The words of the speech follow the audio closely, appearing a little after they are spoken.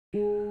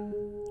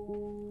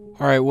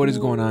Alright, what is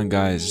going on,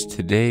 guys?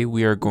 Today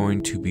we are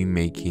going to be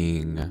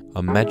making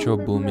a Metro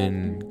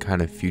Boomin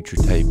kind of future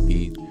type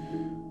beat.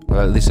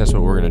 Well, at least that's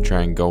what we're going to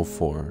try and go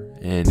for.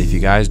 And if you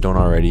guys don't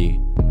already,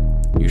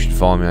 you should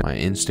follow me on my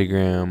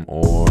Instagram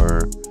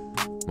or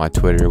my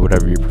Twitter,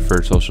 whatever your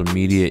preferred social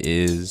media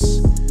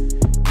is.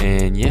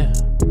 And yeah,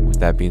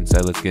 with that being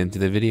said, let's get into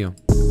the video.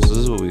 So this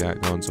is what we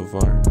got going so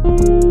far.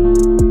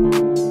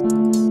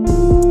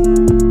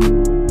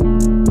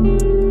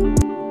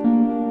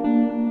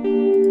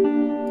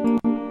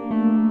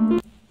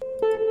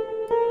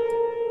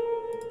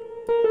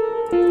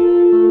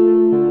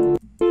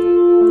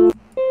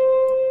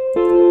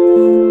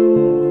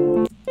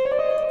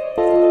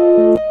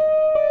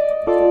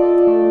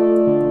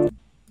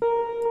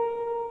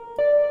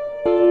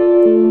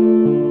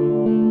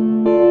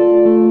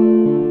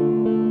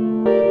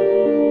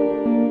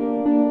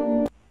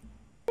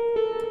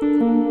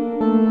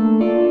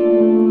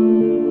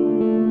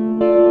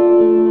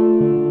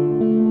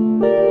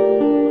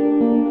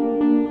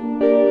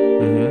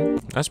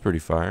 That's pretty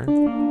fire.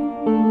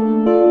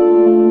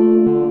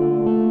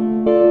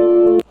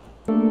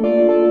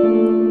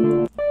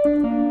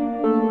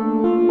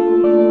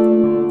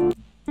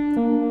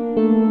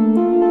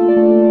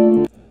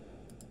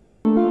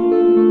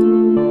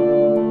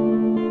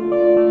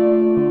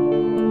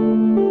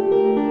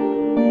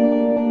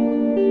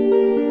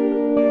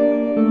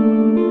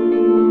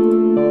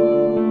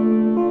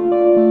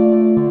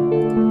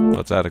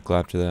 Let's add a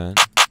clap to that.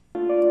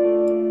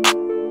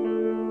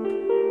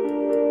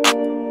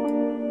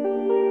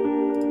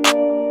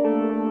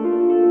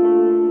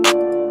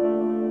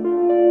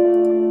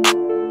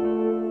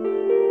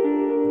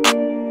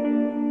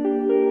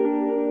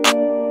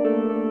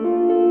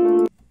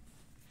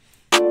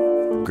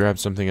 Grab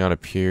something out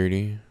of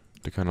Purity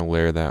to kind of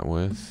layer that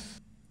with.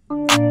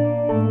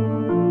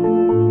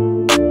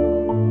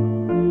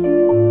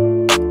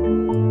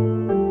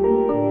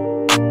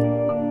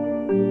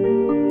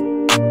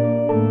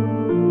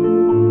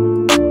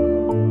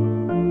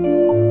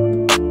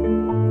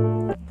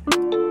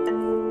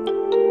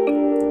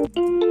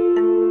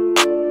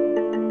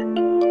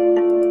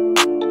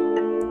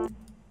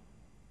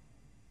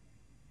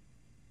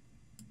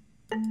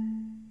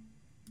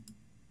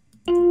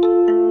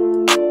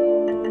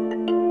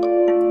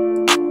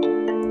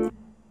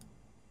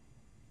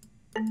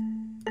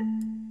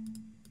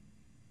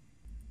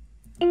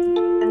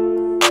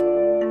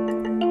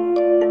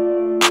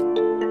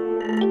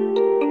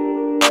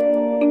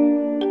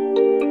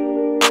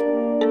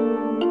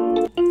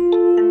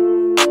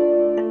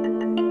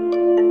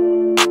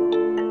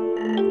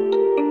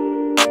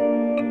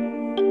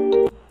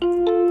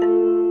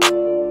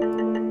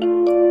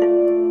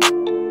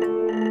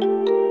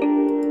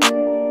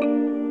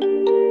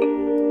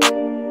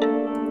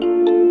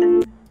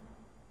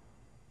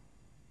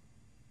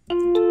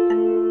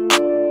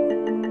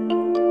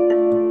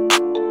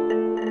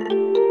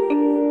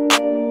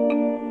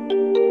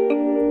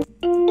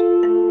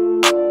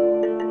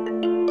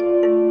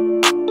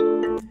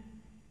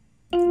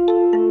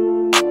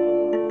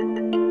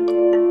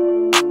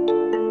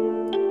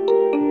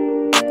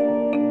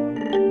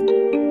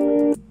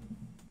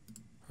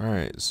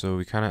 So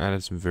we kind of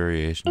added some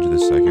variation to the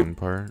second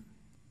part.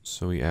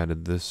 So we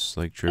added this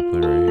like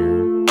triplet right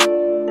here.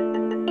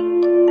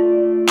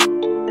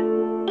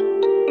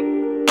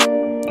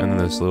 And then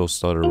this little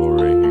stutter roll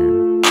right here.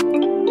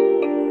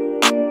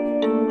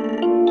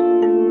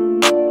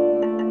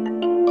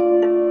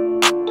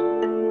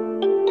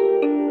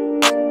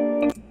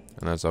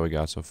 And that's all we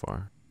got so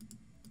far.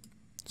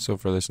 So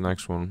for this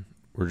next one,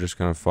 we're just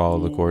going to follow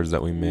the chords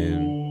that we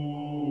made.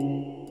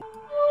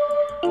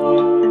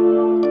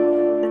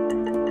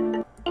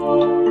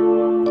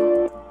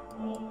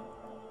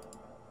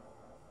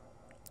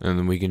 And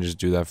then we can just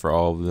do that for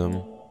all of them.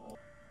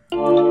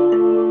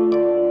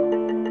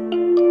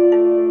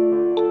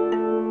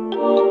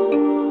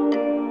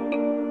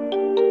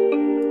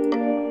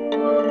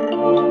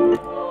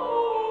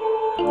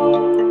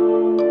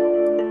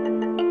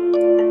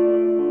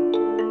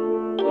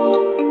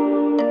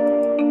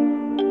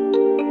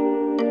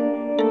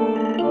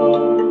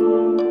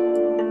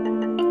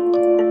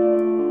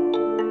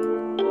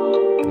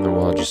 And then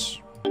we'll just,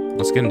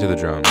 let's get into the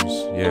drums,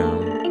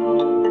 yeah.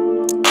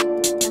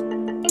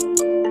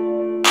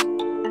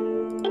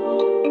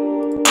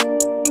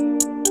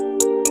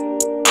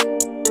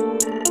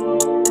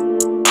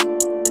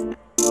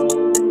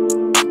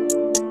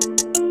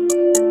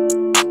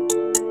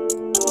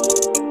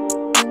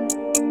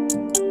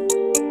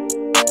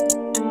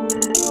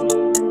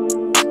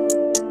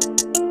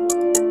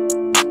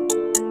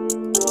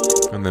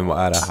 And then we'll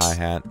add a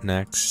hi-hat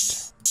next.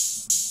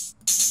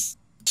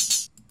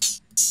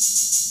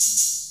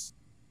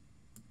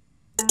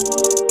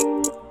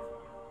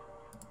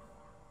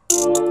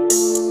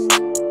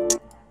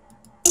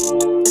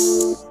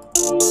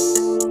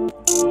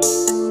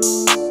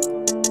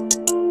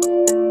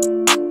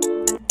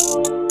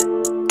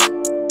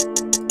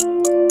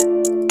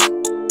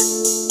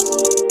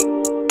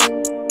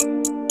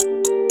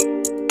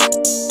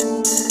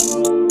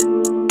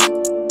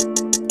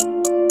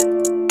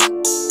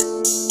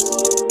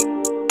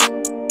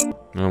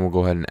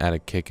 ahead and add a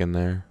kick in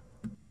there.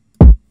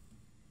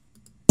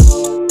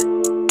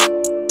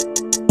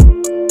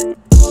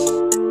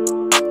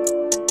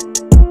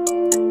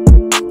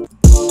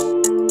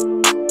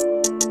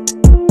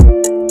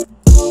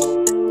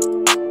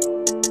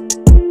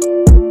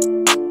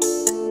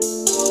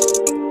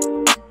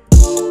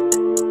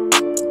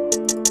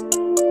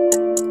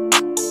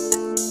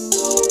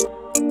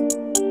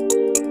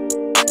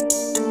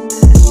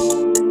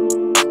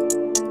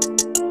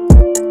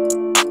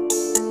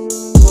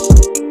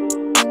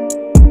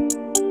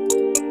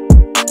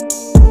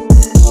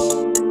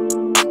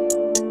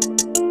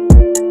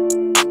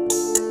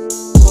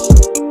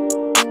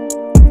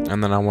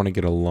 And then I want to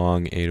get a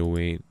long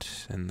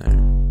 808 in there.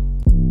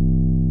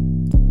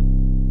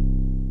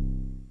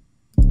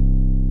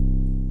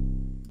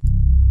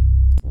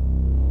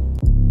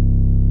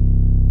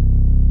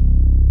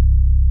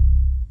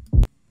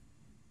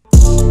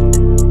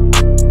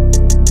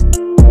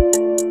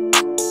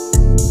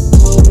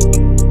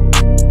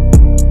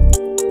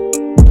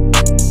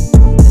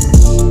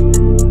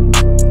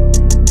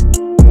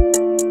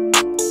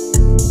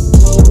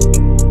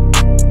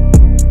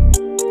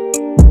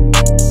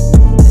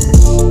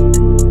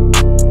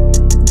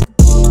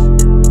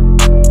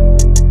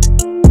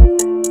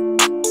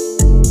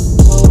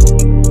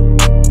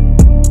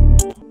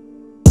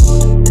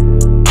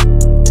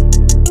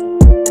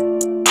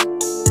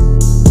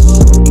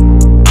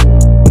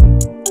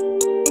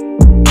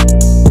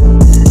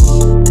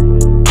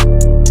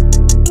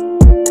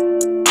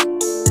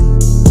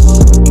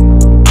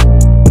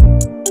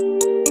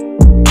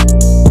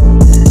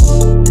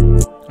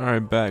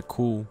 Alright, back,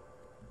 cool.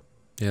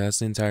 Yeah, that's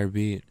the entire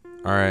beat.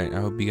 Alright, I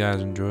hope you guys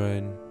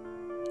enjoyed.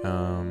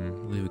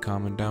 Leave a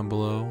comment down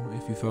below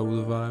if you fuck with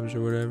the vibes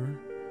or whatever.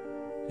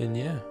 And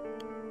yeah,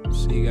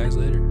 see you guys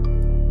later.